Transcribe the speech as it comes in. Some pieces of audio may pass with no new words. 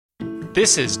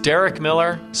This is Derek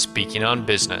Miller speaking on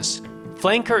business.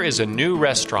 Flanker is a new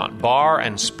restaurant, bar,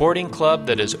 and sporting club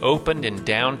that has opened in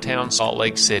downtown Salt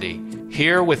Lake City.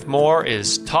 Here with more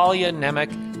is Talya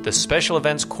Nemec, the special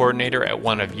events coordinator at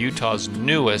one of Utah's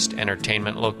newest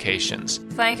entertainment locations.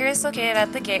 Flanker is located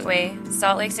at the Gateway,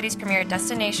 Salt Lake City's premier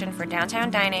destination for downtown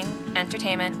dining,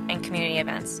 entertainment, and community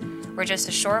events. We're just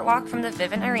a short walk from the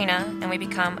Vivint Arena, and we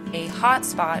become a hot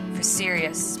spot for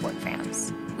serious sport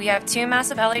fans. We have 2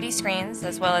 massive LED screens,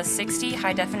 as well as 60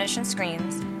 high-definition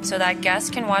screens, so that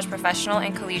guests can watch professional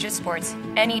and collegiate sports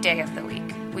any day of the week.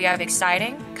 We have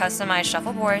exciting, customized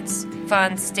shuffleboards,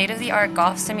 fun, state-of-the-art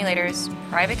golf simulators,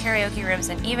 private karaoke rooms,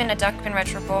 and even a duckpin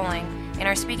retro bowling in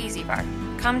our Speakeasy Bar.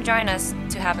 Come join us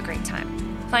to have a great time.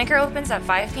 Flanker opens at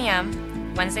 5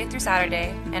 p.m., Wednesday through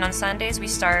Saturday, and on Sundays we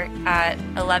start at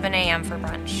 11 a.m. for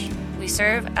brunch. We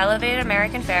serve elevated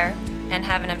American fare and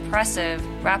have an impressive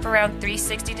wraparound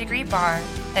 360-degree bar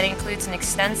that includes an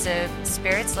extensive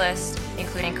spirits list,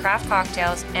 including craft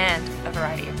cocktails and a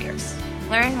variety of beers.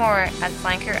 Learn more at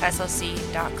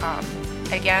flankerslc.com.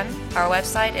 Again, our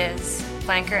website is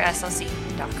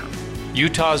flankerslc.com.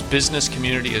 Utah's business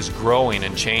community is growing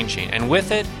and changing, and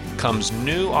with it comes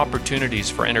new opportunities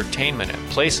for entertainment at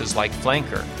places like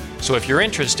Flanker. So if you're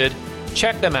interested,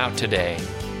 check them out today.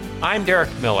 I'm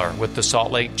Derek Miller with the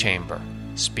Salt Lake Chamber,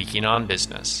 speaking on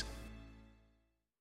business.